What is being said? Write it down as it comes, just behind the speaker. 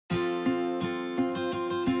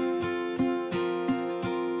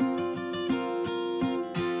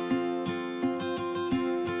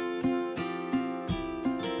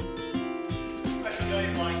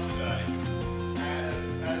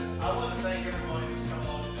everybody who's come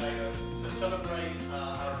along today to celebrate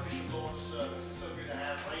our official launch service. It's so good to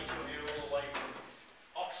have Rachel here all the way from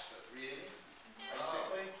Oxford, really,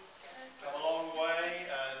 basically. Come a long way.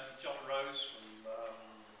 John Rose from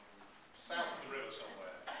south of the river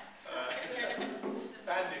somewhere.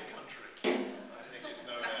 Bandit country, I think it's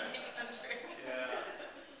known as. Yeah.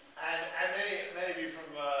 And many of you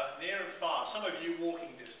from near and far. Some of you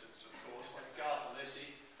walking distance, of course, like Garth and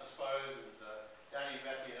Lissy, I suppose, and Danny,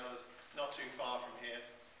 Becky, and others, not too far from here.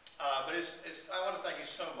 But I want to thank you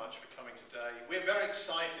so much for coming today. We're very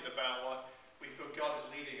excited about what we feel God is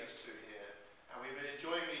leading us to here. And we've been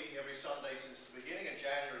enjoying meeting every Sunday since the beginning of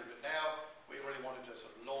January, but now we really wanted to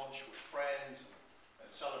sort of launch with friends and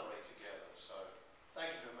celebrate together. So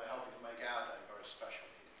thank you for helping to make our day very special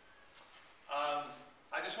here.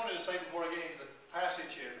 I just wanted to say before I get into the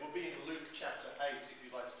passage here, we'll be in Luke chapter 8, if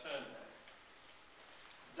you'd like to turn there.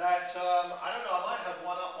 That, I don't know, I might have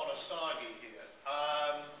one up on Asagi here.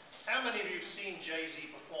 How many of you have seen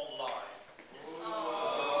Jay-Z perform live?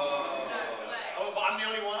 Oh, no way. Oh, but I'm the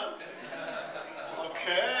only one?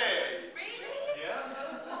 Okay. Really? Yeah,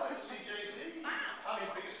 no, I see Jay-Z. Wow. I'm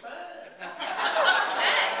his biggest fan.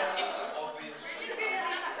 Obviously.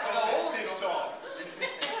 I know all his songs.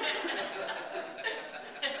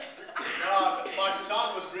 No, but my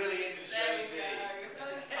son was really into Jay-Z.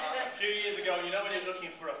 A few years ago, you know when you're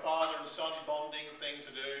looking for a father and son bonding thing to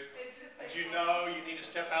do? And you know you need to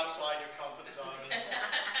step outside your comfort zone.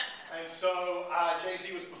 And so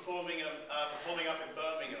Jay-Z was performing up in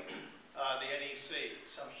Birmingham, the NEC.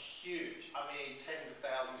 Some huge, I mean tens of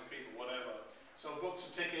thousands of people, whatever. So booked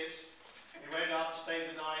some tickets, and we went up, stayed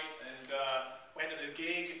the night, and went to the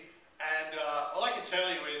gig. And all I can tell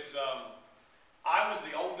you is I was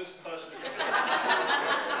the oldest person in the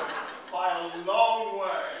by a long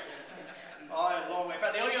way. By a long way. In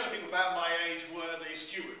fact, the only other people about my age were the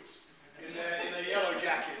stewards in their yellow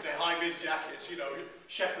jackets, their high-vis jackets, you know,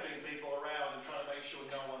 shepherding people around and trying to make sure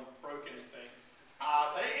no one broke anything.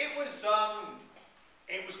 But it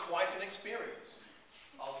was quite an experience.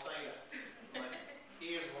 I'll say that. My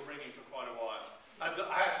ears were ringing for quite a while. I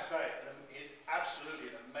have to say,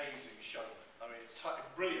 absolutely an amazing show. I mean,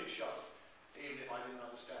 brilliant show, even if I didn't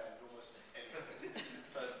understand almost anything.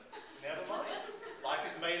 But never mind. Life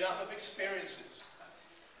is made up of experiences.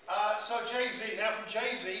 So Jay-Z, now from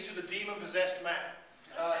Jay-Z to the demon-possessed man.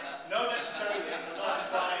 No necessary link, I'm not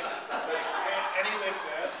implying any link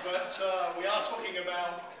there, but we are talking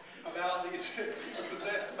about the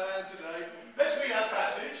demon-possessed man today. Let's read our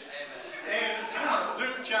passage in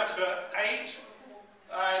Luke chapter 8,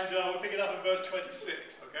 and we'll pick it up in verse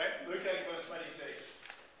 26, okay? Luke 8, verse 26.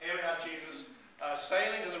 Here we have Jesus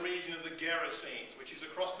sailing to the region of the Gerasenes, which is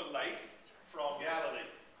across the lake from Galilee.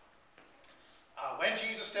 When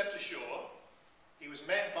Jesus stepped ashore, he was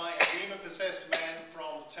met by a demon-possessed man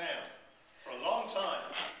from the town. For a long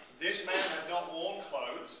time, this man had not worn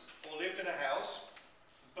clothes or lived in a house,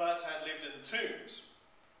 but had lived in tombs.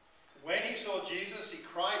 When he saw Jesus, he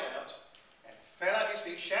cried out and fell at his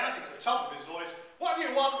feet, shouting at the top of his voice, "What do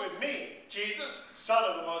you want with me, Jesus, Son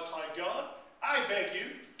of the Most High God? I beg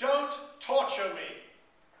you, don't torture me."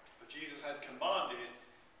 For Jesus had commanded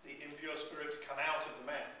the impure spirit to come out of the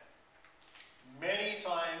man. Many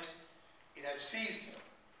times it had seized him,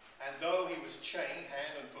 and though he was chained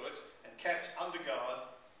hand and foot and kept under guard,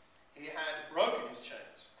 he had broken his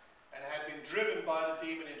chains and had been driven by the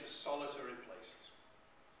demon into solitary places.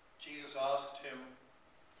 Jesus asked him,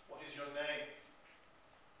 "What is your name?"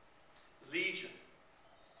 "Legion,"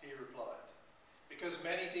 he replied, because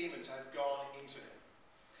many demons had gone into him.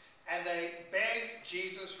 And they begged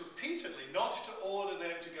Jesus repeatedly not to order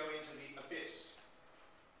them to go into the abyss.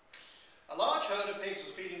 A large herd of pigs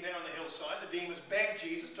was feeding there on the hillside. The demons begged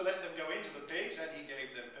Jesus to let them go into the pigs, and he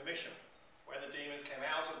gave them permission. When the demons came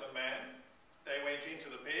out of the man, they went into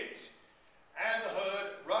the pigs, and the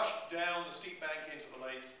herd rushed down the steep bank into the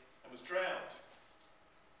lake and was drowned.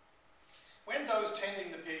 When those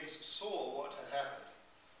tending the pigs saw what had happened,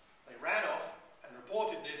 they ran off and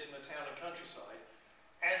reported this in the town and countryside,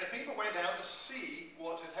 and the people went out to see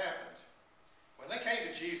what had happened. When they came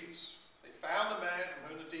to Jesus, they found the man from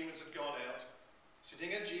whom the demons had gone out,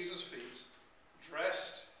 sitting at Jesus' feet,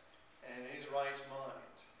 dressed and in his right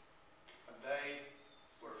mind. And they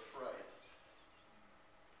were afraid.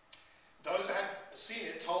 Those who had seen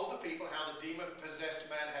it told the people how the demon-possessed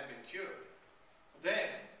man had been cured.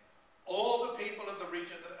 Then all the people of the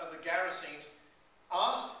region of the Gerasenes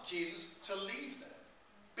asked Jesus to leave them,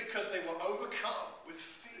 because they were overcome with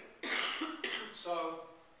fear. So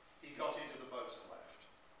he got into the boat and left.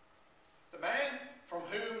 The man from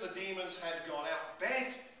whom the demons had gone out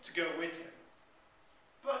begged to go with him.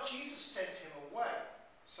 But Jesus sent him away,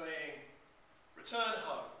 saying, return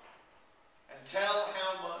home and tell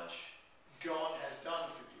how much God has done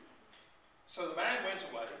for you. So the man went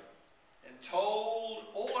away and told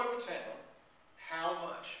all over town how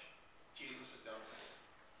much Jesus had done for him.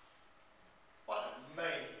 What an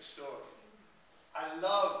amazing story. I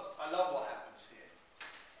love what happens here.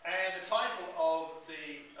 And the title of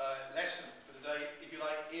the lesson for today, if you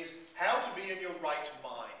like, is How to Be in Your Right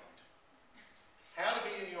Mind. How to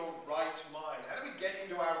be in your right mind. How do we get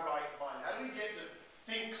into our right mind? How do we get to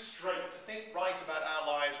think straight, to think right about our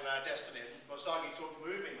lives and our destiny? And Mosagi talked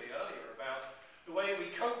movingly earlier about the way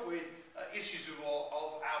we cope with issues of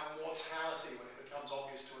our mortality when it becomes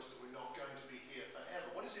obvious to us that we're not going to be here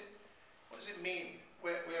forever. What does it mean?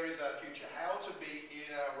 Where is our future? How to be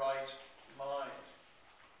in our right mind.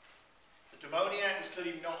 The demoniac was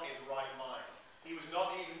clearly not in his right mind. He was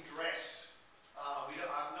not even dressed. I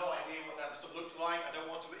have no idea what that must have looked like. I don't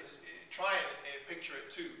want to try and picture it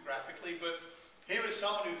too graphically, but here is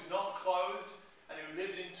someone who's not clothed and who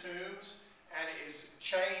lives in tombs and is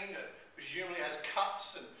chained and presumably has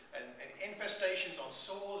cuts and infestations on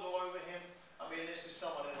sores all over him. I mean, this is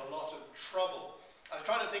someone in a lot of trouble. I was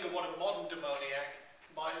trying to think of what a modern demoniac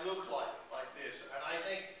might look like this, and I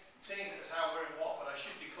think, seeing as how we're in Watford, I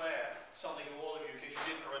should declare something to all of you in case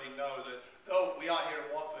you didn't already know that though we are here in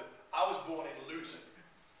Watford, I was born in Luton.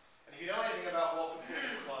 And if you know anything about Watford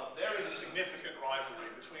Football Club, there is a significant rivalry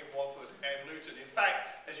between Watford and Luton. In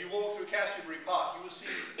fact, as you walk through Cassiobury Park, you will see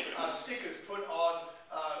stickers put on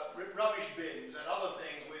rubbish bins and other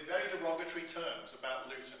things with very derogatory terms about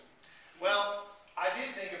Luton. Well, I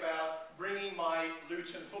did think about bringing my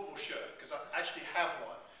Luton football shirt, because I actually have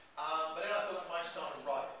one. But then I thought that might start a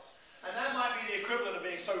riot. And that might be the equivalent of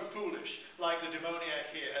being so foolish, like the demoniac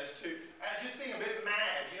here, as to just being a bit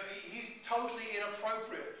mad. You know, he's totally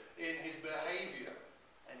inappropriate in his behavior.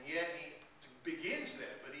 And yet he begins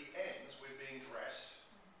there, but he ends with being dressed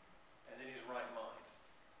and in his right mind.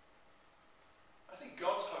 I think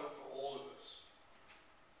God's hope for all of us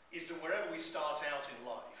is that wherever we start out in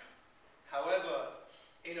life, however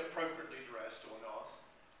inappropriately dressed or not,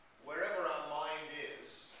 wherever our mind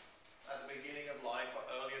is at the beginning of life or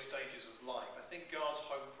earlier stages of life, I think God's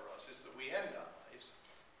hope for us is that we end our lives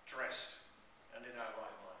dressed and in our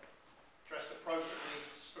right mind. Dressed appropriately,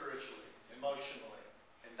 spiritually, emotionally,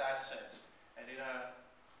 in that sense, and in our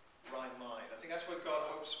right mind. I think that's where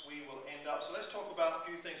God hopes we will end up. So let's talk about a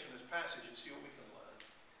few things from this passage and see what we can learn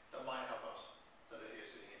that might help us that are here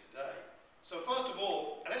sitting here today. So first of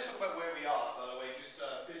all, and let's talk about where we are, by the way, just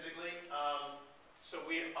physically. So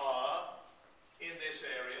we are in this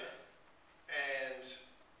area, and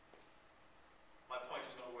my point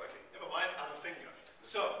is not working. Never mind, I have a finger.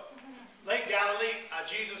 So, Lake Galilee,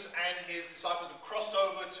 Jesus and his disciples have crossed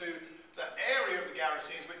over to the area of the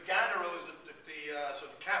Gerasenes, but Gadara is the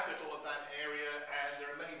sort of capital of that area, and there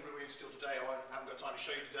are many ruins still today. I haven't got time to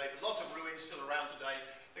show you today, but lots of ruins still around today,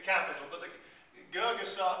 the capital. But the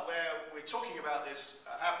Gergesa, where we're talking about this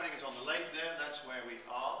happening, is on the lake there. That's where we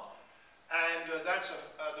are. And that's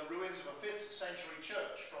the ruins of a 5th century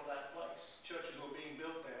church from that place. Churches were being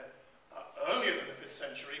built there earlier than the 5th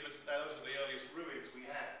century, but those are the earliest ruins we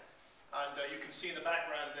have. And you can see in the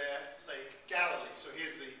background there, Lake Galilee. So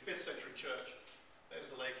here's the 5th century church. There's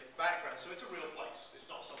the lake in the background. So it's a real place. It's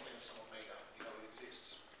not something that someone made up. You know, it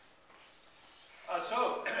exists.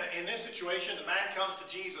 So, in this situation, the man comes to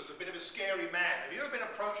Jesus, a bit of a scary man. Have you ever been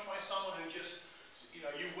approached by someone who just, you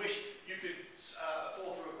know, you wish you could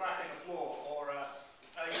fall through a crack in the floor, or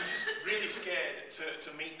you're just really scared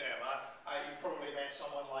to meet them? You've probably met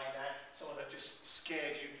someone like that, someone that just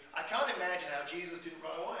scared you. I can't imagine how Jesus didn't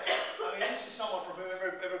run away. I mean, this is someone from whom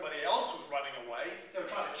everybody else was running away. They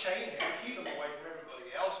were trying to chain him to keep him away from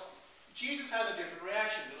everybody else. Jesus has a different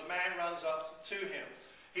reaction. The man runs up to him.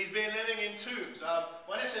 He's been living in tombs.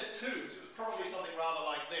 When it says tombs, it was probably something rather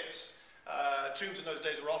like this. Tombs in those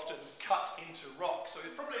days were often cut into rock, so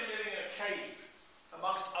he's probably living in a cave,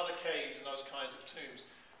 amongst other caves and those kinds of tombs.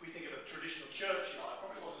 We think of a traditional churchyard, it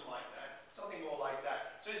probably wasn't like that, something more like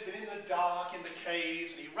that. So he's been in the dark, in the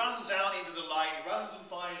caves, and he runs out into the light, he runs and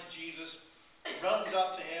finds Jesus, he runs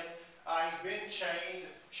up to him, he's been chained,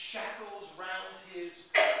 shackles round his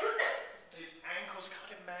ankles.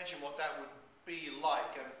 Can't imagine what that would be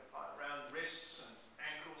like, around wrists and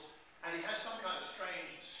ankles. And he has some kind of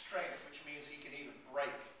strange strength, which means he can even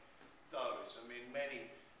break those. I mean, many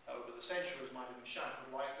over the centuries might have been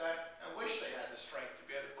shackled like that. I wish they had the strength to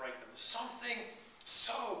be able to break them. There's something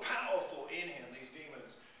so powerful in him, these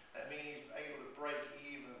demons, that mean he's able to break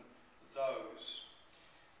even those.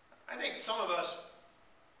 I think some of us,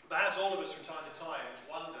 perhaps all of us from time to time,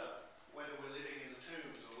 wonder whether we're living in the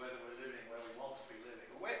tombs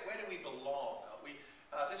belong.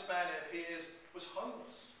 This man, it appears, was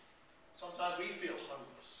homeless. Sometimes we feel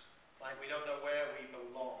homeless, like we don't know where we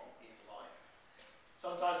belong in life.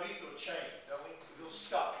 Sometimes we feel chained, don't we? We feel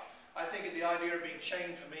stuck. I think the idea of being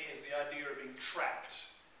chained for me is the idea of being trapped,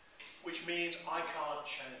 which means I can't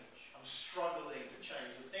change. I'm struggling to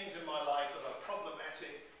change. The things in my life that are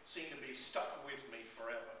problematic seem to be stuck with me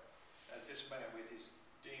forever, as this man with his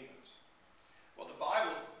demons. What the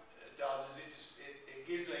Bible does is it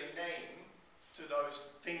gives a name to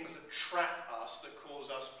those things that trap us, that cause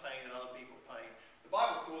us pain and other people pain. The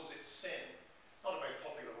Bible calls it sin. It's not a very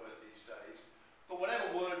popular word these days, but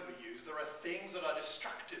whatever word we use, there are things that are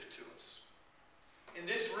destructive to us. In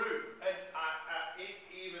this room, and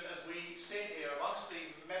even as we sit here amongst the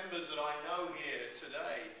members that I know here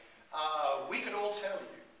today, we could all tell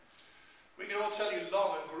you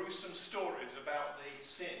long and gruesome stories about the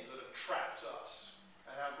sins that have trapped us,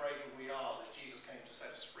 and how grateful we are that Jesus came to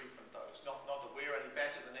set us free from those. Not that we're any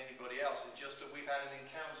better than anybody else, it's just that we've had an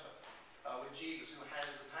encounter with Jesus, who has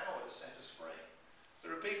the power to set us free.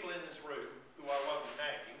 There are people in this room who I won't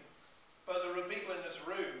name, but there are people in this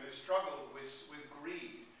room who struggle with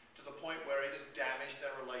greed to the point where it has damaged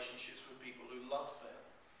their relationships with people who love them.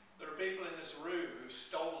 There are people in this room who've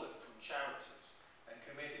stolen from charities and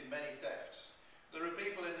committed many thefts. There are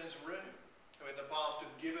people in this room who in the past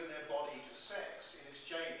have given their body to sex in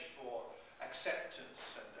exchange for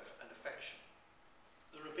acceptance and affection.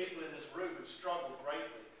 There are people in this room who struggle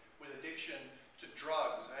greatly with addiction to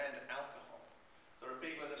drugs and alcohol. There are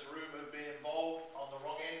people in this room who have been involved on the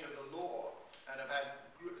wrong end of the law and have had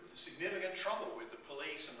significant trouble with the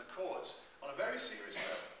police and the courts on a very serious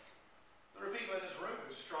level. There are people in this room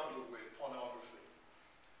who struggle with pornography,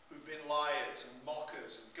 who've been liars and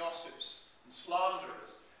mockers and gossips and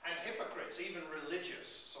slanderers and hypocrites, even religious,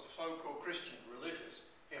 so-called Christian religious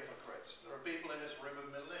hypocrites. There are people in this room who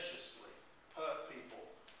maliciously hurt people,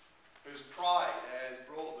 whose pride has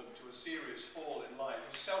brought them to a serious fall in life,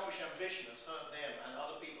 whose selfish ambition has hurt them and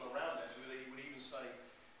other people around them who they would even say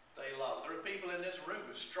they love. There are people in this room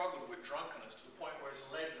who struggled with drunkenness to the point where it's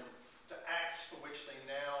led them to acts for which they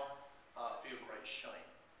now feel great shame.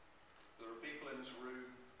 There are people in this room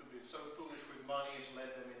who've been so foolish with money it's led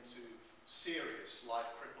them into serious,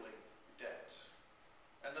 life-crippling debt.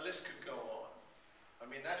 And the list could go on. I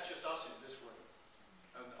mean, that's just us in this room.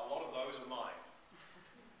 And a lot of those are mine.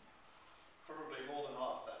 Probably more than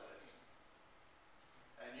half that list.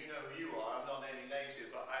 And you know who you are. I'm not naming names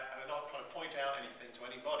here, but I'm not trying to point out anything to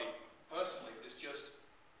anybody personally, but it's just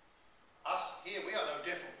us here. We are no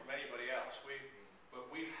different from anybody else. But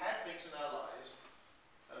we've had things in our lives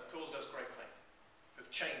that have caused us great pain, have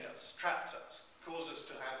chained us, trapped us, caused us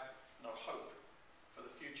to have no hope for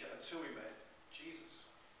the future until we met Jesus.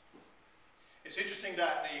 It's interesting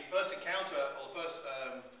that the first encounter, or the first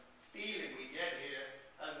feeling we get here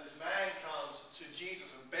as this man comes to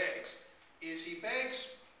Jesus and begs, is he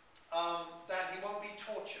begs that he won't be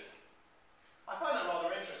tortured. I find that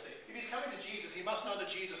rather interesting. If he's coming to Jesus, he must know that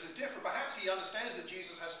Jesus is different. Perhaps he understands that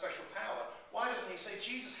Jesus has special power. Why doesn't he say,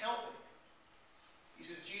 Jesus, help me? He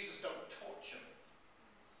says, Jesus, don't torture me.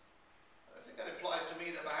 I think that implies to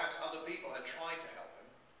me that perhaps other people had tried to help him,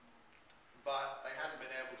 but they hadn't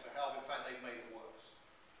been able to help. In fact, they'd made it worse.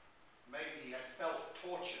 Maybe he had felt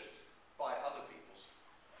tortured by other people's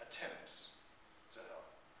attempts to help.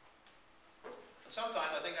 And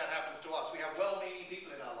sometimes I think that happens to us. We have well-meaning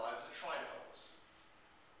people in our lives that try to help us.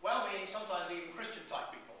 Well-meaning, sometimes even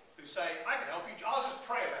Christian-type people who say, I can help you, I'll just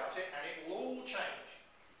pray about it and it will all change.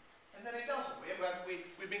 And then it doesn't.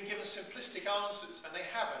 We've been given simplistic answers and they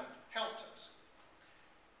haven't helped us.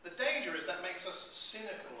 The danger is that makes us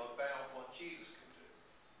cynical about what Jesus can do.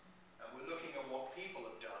 And we're looking at what people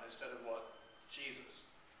have done instead of what Jesus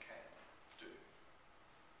can do.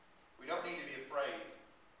 We don't need to be afraid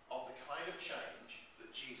of the kind of change that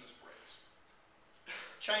Jesus brings.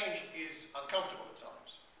 Change is uncomfortable at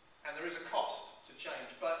times, and there is a cost to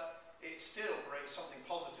change, but it still brings something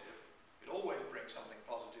positive. It always brings something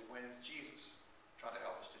positive when it's Jesus trying to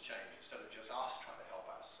help us to change, instead of just us trying to help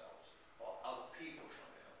ourselves, or other people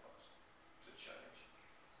trying to help us to change.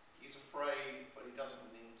 He's afraid, but he doesn't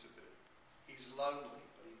need to be. He's lonely,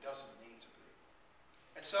 but he doesn't need to be.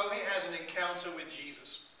 And so he has an encounter with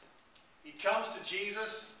Jesus. He comes to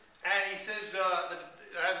Jesus, and he says,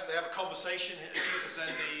 they have a conversation, Jesus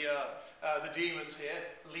and the demons here,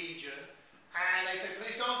 Legion, and they say,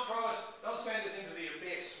 please don't send us into the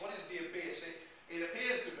abyss. What is the abyss? It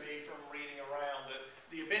appears to me from reading around that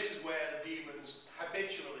the abyss is where the demons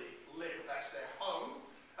habitually live. That's their home.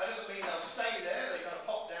 That doesn't mean they'll stay there. They're going to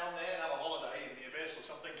pop down there and have a holiday in the abyss or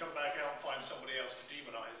something, come back out and find somebody else to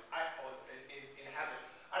demonize or inhabit.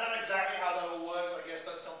 I don't exactly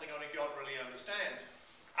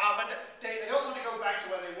and they don't want to go back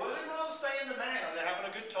to where they were. They'd rather stay in the man, or they're having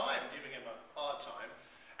a good time, giving him a hard time.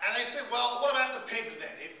 And they said, well, what about the pigs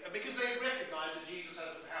then? Because they recognize that Jesus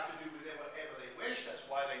has the power to do with them whatever they wish. That's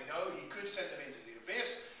why they know he could send them into the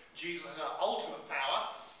abyss. Jesus has our ultimate power.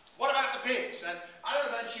 What about the pigs? And I don't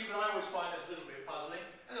know about you, but I always find this a little bit puzzling,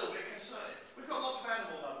 a little bit concerning. We've got lots of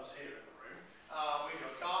animal lovers here in the room. We've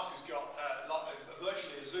got Garth, who's got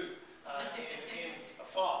virtually a zoo in a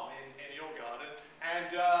farm in your garden. And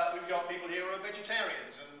we've got people here who are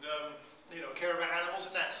vegetarians and care about animals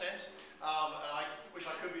in that sense. And I wish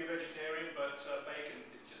I could be a vegetarian, but bacon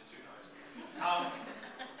is just too nice.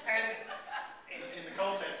 And in the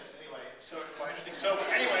context, anyway, so quite interesting. So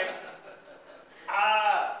anyway,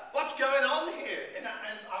 what's going on here? And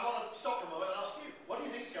I want to stop for a moment and ask you, what do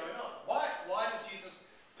you think is going on? Why does Jesus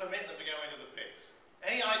permit them to go into the pigs?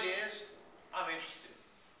 Any ideas? I'm interested.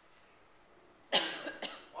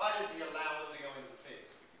 Why does he allow them to go into the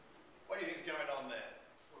pigs? What do you think is going on there?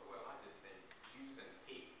 Well, I just think Jews and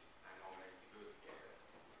pigs are not meant to go together.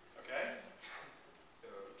 Okay. So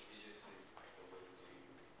it just seems like a way to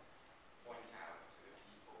point out to the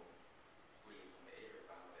people we live in the area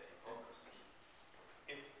about the hypocrisy.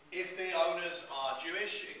 If the owners are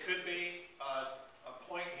Jewish, it could be a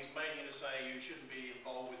point he's making to say you shouldn't be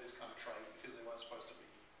involved with this kind of trade because they weren't supposed to be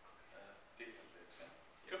dealing with pigs. Yeah?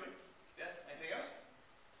 Could be. Yeah? Anything else?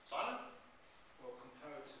 Simon? Well,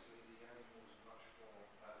 comparatively, the animals are much more,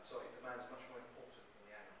 the man's much more important than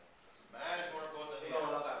the animal. Man is more important than the No,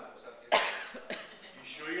 I animal. love animals, don't you? You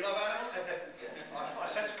sure you love animals? I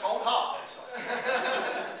sense a cold heart there, Simon.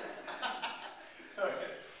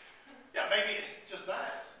 Okay. Yeah, maybe it's just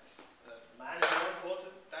that. Man is more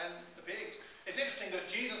important than the pigs. It's interesting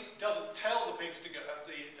that Jesus doesn't tell the pigs to go,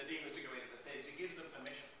 the demons to go into the pigs. He gives them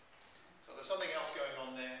permission. So there's something else going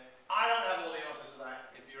on there. I don't have all the answers to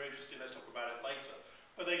that. If you're interested, let's talk about it later.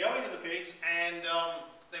 But they go into the pigs and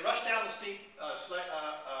they rush down the steep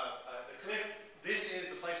the cliff. This is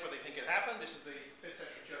the place where they think it happened. This is the 5th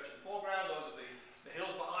century church in the foreground. Those are the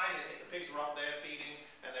hills behind. They think the pigs were up there feeding,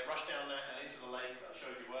 and they rushed down there and into the lake that I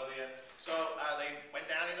showed you earlier. So they went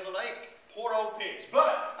down into the lake. Poor old pigs.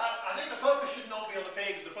 But I think the focus should not be on the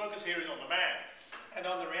pigs. The focus here is on the man and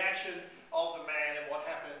on the reaction of the man and what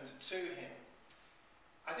happened to him.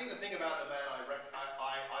 I think the thing about the man I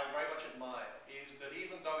very much admire is that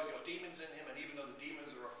even though he's got demons in him and even though the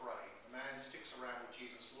demons are afraid, the man sticks around with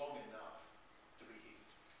Jesus long enough to be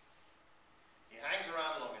healed. He hangs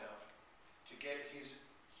around long enough to get his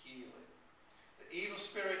healing. The evil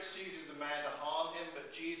spirit seizes the man to harm him,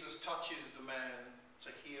 but Jesus touches the man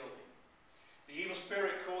to heal him. The evil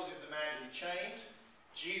spirit causes the man to be chained.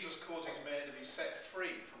 Jesus causes men to be set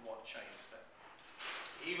free from what chains them.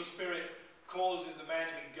 The evil spirit causes the man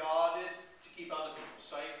to be guarded to keep other people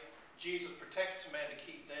safe. Jesus protects men to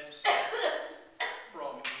keep them safe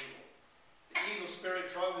from evil. The evil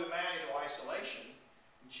spirit drove the man into isolation.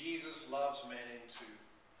 Jesus loves men into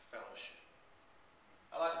fellowship.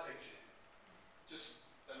 I like the picture. Just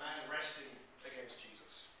the man resting against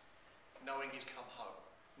Jesus, knowing he's come home,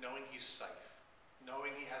 knowing he's safe,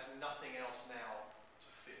 knowing he has nothing else now to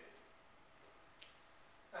fear.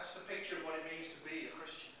 That's the picture of what it means to be a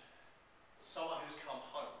Christian. Someone who's come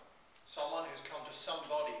home. Someone who's come to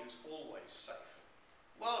somebody who's always safe.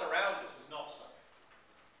 The world around us is not safe.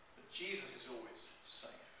 But Jesus is always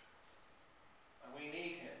safe. And we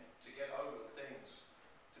need him to get over the things,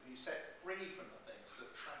 to be set free from the things that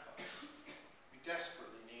trap us. We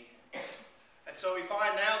desperately need him. And so we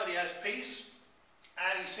find now that he has peace.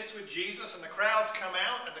 And he sits with Jesus and the crowds come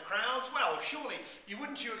out, and the crowds, well, surely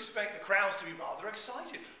wouldn't you expect the crowds to be rather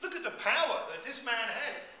excited? Look at the power that this man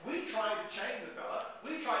has. We tried to chain the fella,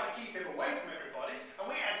 we tried to keep him away from everybody, and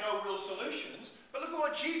we had no real solutions. But look at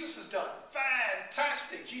what Jesus has done.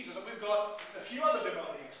 Fantastic, Jesus. And we've got a few other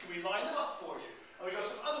demoniacs. Can we line them up for you? And we've got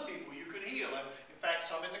some other people you could heal. And in fact,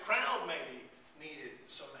 some in the crowd maybe needed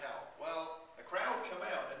some help. Well, the crowd come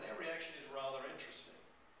out, and their reaction is rather interesting.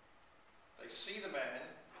 They see the man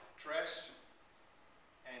dressed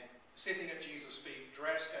and sitting at Jesus' feet,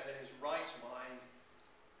 dressed and in his right mind,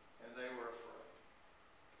 and they were afraid.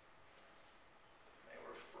 They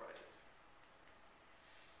were afraid.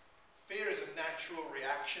 Fear is a natural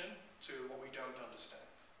reaction to what we don't understand.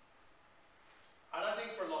 And I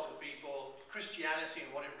think for a lot of people, Christianity and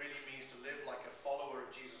what it really means to live like a follower of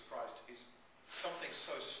Jesus Christ is something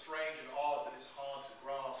so strange and odd that it's hard to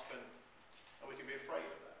grasp, and we can be afraid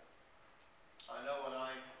of that. I know when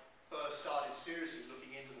I first started seriously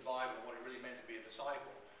looking into the Bible and what it really meant to be a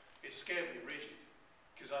disciple, it scared me rigid.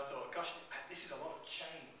 Because I thought, gosh, this is a lot of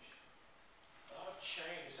change. A lot of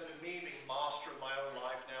change. Instead of me being master of my own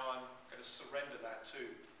life, now I'm going to surrender that to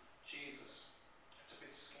Jesus, it's a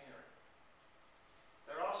bit scary.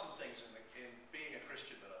 There are some things in being a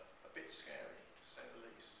Christian that are a bit scary, to say the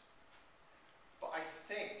least. But I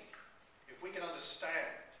think if we can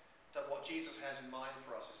understand that what Jesus has in mind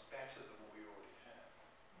for us is better than what we already have,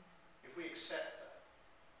 if we accept that,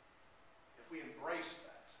 if we embrace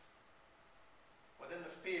that, well, then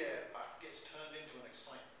the fear gets turned into an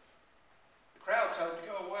excitement. The crowd told him to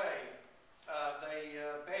go away. They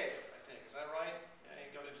begged, I think. Is that right? Yeah,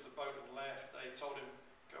 he got into the boat and left. They told him,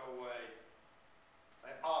 go away.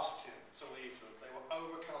 They asked him to leave them. They were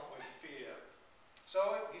overcome with fear.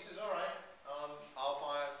 So he says, all right, I'll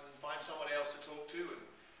find somebody else to talk to. And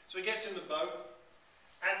so he gets in the boat,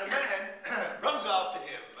 and the man runs after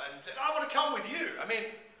him and said, I want to come with you. I mean,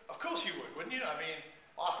 of course you would, wouldn't you? I mean,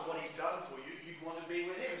 after what he's done for you, you'd want to be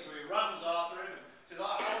with him. So he runs after him and says,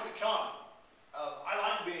 I want to come. I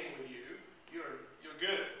like being with you. You're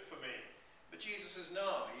good for me. But Jesus says,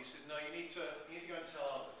 no. He says, no, you need to go and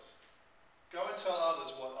tell others. Go and tell others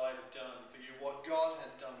what I have done for you, what God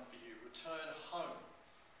has done for you. Return home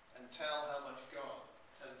and tell how much God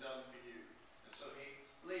has done for you. And so he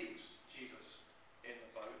leaves Jesus in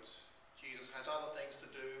the boat. Jesus has other things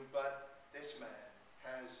to do, but this man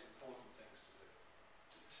has important things to do.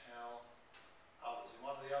 To tell others. In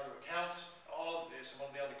one of the other accounts of this, in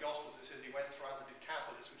one of the other Gospels, it says he went throughout the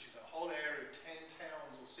Decapolis, which is a whole area of 10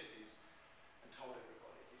 towns or cities, and told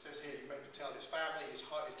everybody. It says here he went to tell his family, his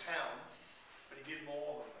town, but he did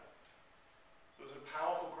more than that. There was a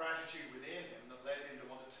powerful gratitude within him that led him to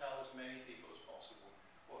want to tell as many people as possible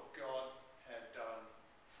what God had done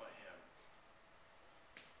for him.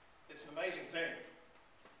 It's an amazing thing.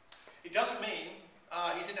 It doesn't mean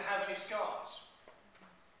he didn't have any scars.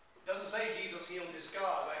 It doesn't say Jesus healed his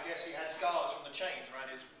scars. I guess he had scars from the chains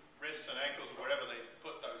around his wrists and ankles or wherever they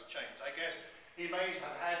put those chains. I guess he may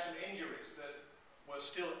have had some injuries that were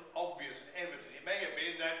still obvious and evident. It may have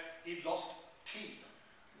been that he'd lost teeth,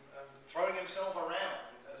 throwing himself around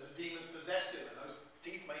as the demons possessed him, and those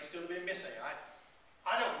teeth may still have been missing.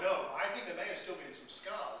 I don't know. I think there may have still been some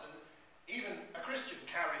scars, and even a Christian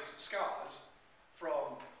carries scars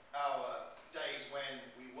from our days when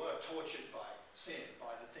we were tortured by sin,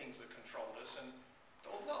 by the things that controlled us, and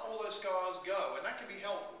not all those scars go, and that can be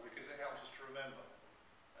helpful because it helps us to remember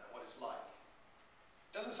what it's like.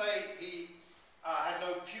 It doesn't say he had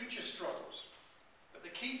no future struggles, but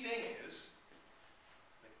the key thing is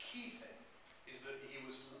that he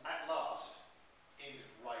was at last in his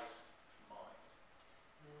right mind.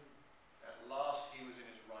 At last he was in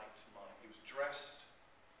his right mind. He was dressed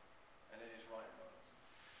and in his right mind.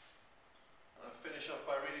 I'll finish off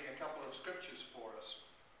by reading a couple of scriptures for us.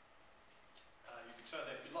 You can turn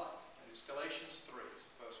there if you like. It's Galatians 3 is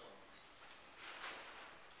the first one.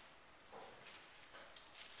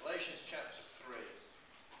 Galatians chapter 3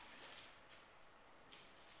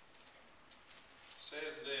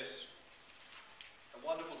 says this, a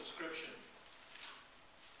wonderful description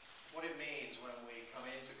of what it means when we come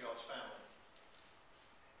into God's family.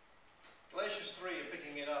 Galatians 3,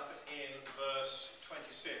 picking it up in verse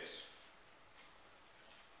 26.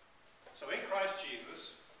 So in Christ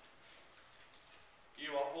Jesus,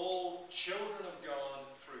 you are all children of God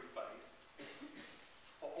through faith.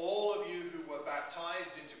 For all of you who were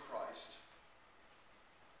baptized into Christ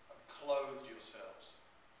have clothed yourselves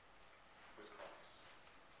with Christ.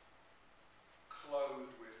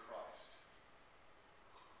 Clothed with Christ.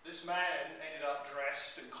 This man ended up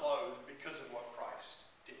dressed and clothed because of what Christ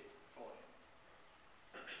did for him.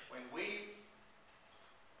 When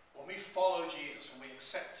we follow Jesus, when we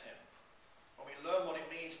accept him, when we learn what it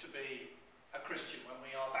means to be a Christian, when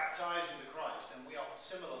we are baptized into Christ, and we are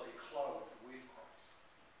similarly clothed with Christ.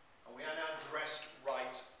 And we are now dressed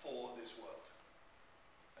right for this world.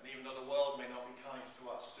 And even though the world may not be kind to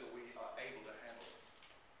us, still we are able to handle it.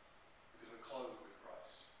 Because we're clothed with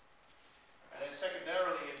Christ. And then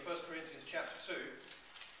secondarily in 1 Corinthians chapter 2, if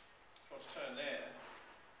you want to turn there,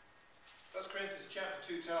 1 Corinthians chapter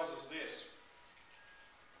 2 tells us this.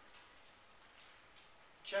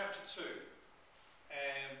 Chapter 2,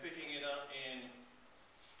 and picking it up in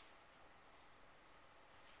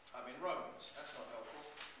Romans. That's not helpful.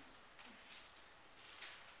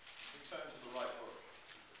 We turn to the right book.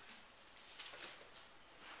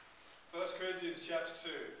 1 Corinthians chapter 2,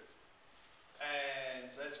 and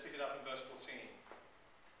let's pick it up in verse 14.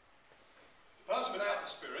 The person without the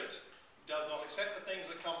Spirit does not accept the things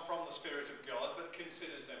that come from the Spirit of God, but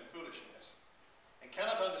considers them foolishness, and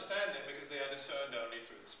cannot understand them because they are discerned only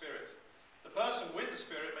through the Spirit. The person with the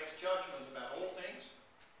Spirit makes judgment about all things,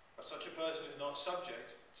 but such a person is not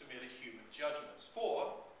subject to merely human judgments.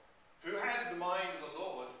 For who has the mind of the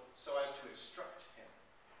Lord so as to instruct him?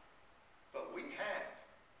 But we have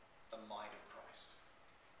the mind of Christ.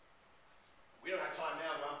 We don't have time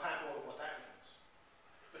now to unpack all of what that means.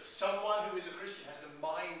 But someone who is a Christian has the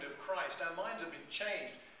mind of Christ. Our minds have been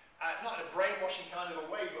changed. Not in a brainwashing kind of a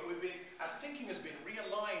way, but our thinking has been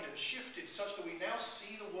realigned and shifted such that we now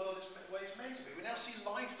see the world the way it's meant to be. We now see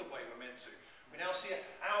life the way we're meant to. We now see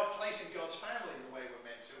our place in God's family the way we're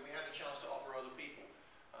meant to. And we have the chance to offer other people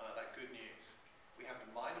that good news. We have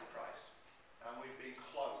the mind of Christ, and we've been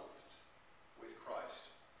clothed with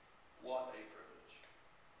Christ. What a privilege.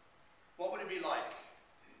 What would it be like,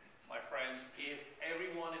 my friends, if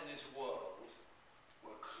everyone in this world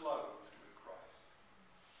were clothed with Christ?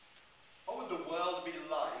 What would the world be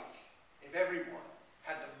like if everyone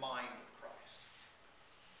had the mind of Christ?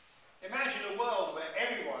 Imagine a world where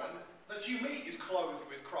everyone that you meet is clothed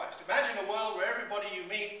with Christ. Imagine a world where everybody you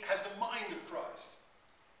meet has the mind of Christ.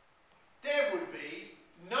 There would be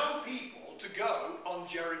no people to go on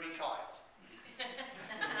Jeremy Kyle.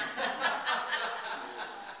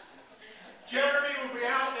 Jeremy would be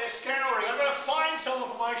out there scouring. I'm going to find someone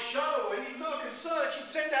for my show. And he'd look and search and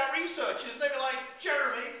send out researchers. And they'd be like,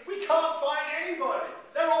 Jeremy, we can't find anybody.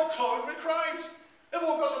 They're all clothed with Christ. They've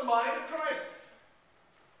all got the mind of Christ.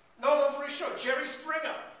 No one for his show. Jerry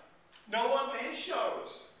Springer. No one for his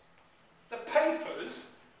shows. The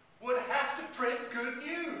papers would have to print good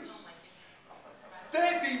news.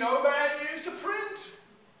 There'd be no bad news to print.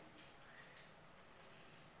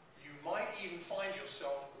 You might even find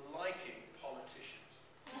yourself liking politicians.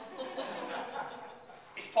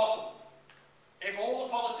 It's possible. If all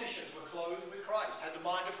the politicians were clothed with Christ, had the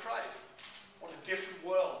mind of Christ, what a different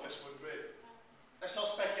world this would be. Let's not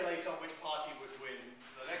speculate on which party would win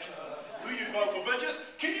the election, who you'd vote for, but just,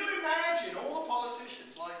 can you imagine all the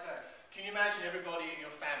politicians like that? Can you imagine everybody in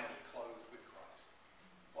your family clothed with Christ?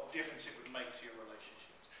 What difference it would make to your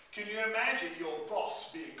relationships. Can you imagine your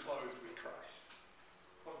boss being clothed with Christ?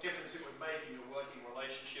 What difference it would make in your working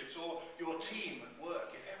relationships or your team at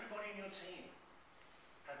work if everybody in your team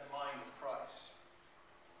had the mind of Christ.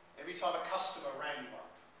 Every time a customer rang you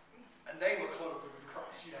up and they were clothed with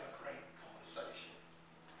Christ, you'd have a great conversation.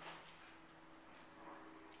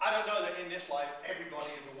 I don't know that in this life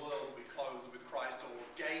everybody in the world will be clothed with Christ or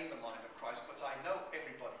will gain the mind of Christ, but I know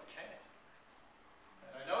everybody can.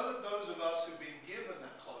 And I know that those of us who've been given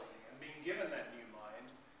that clothing and been given that new mind,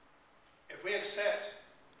 if we accept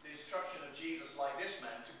the instruction of Jesus like this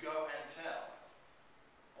man to go and tell,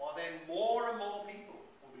 well then more and more people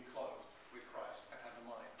will be clothed with Christ and have the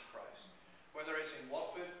mind of Christ. Whether it's in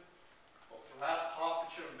Watford or throughout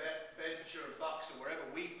Hertfordshire and Bedfordshire and Bucks and wherever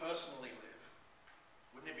we personally live,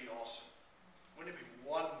 wouldn't it be awesome? Wouldn't it be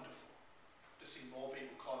wonderful to see more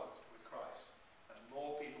people clothed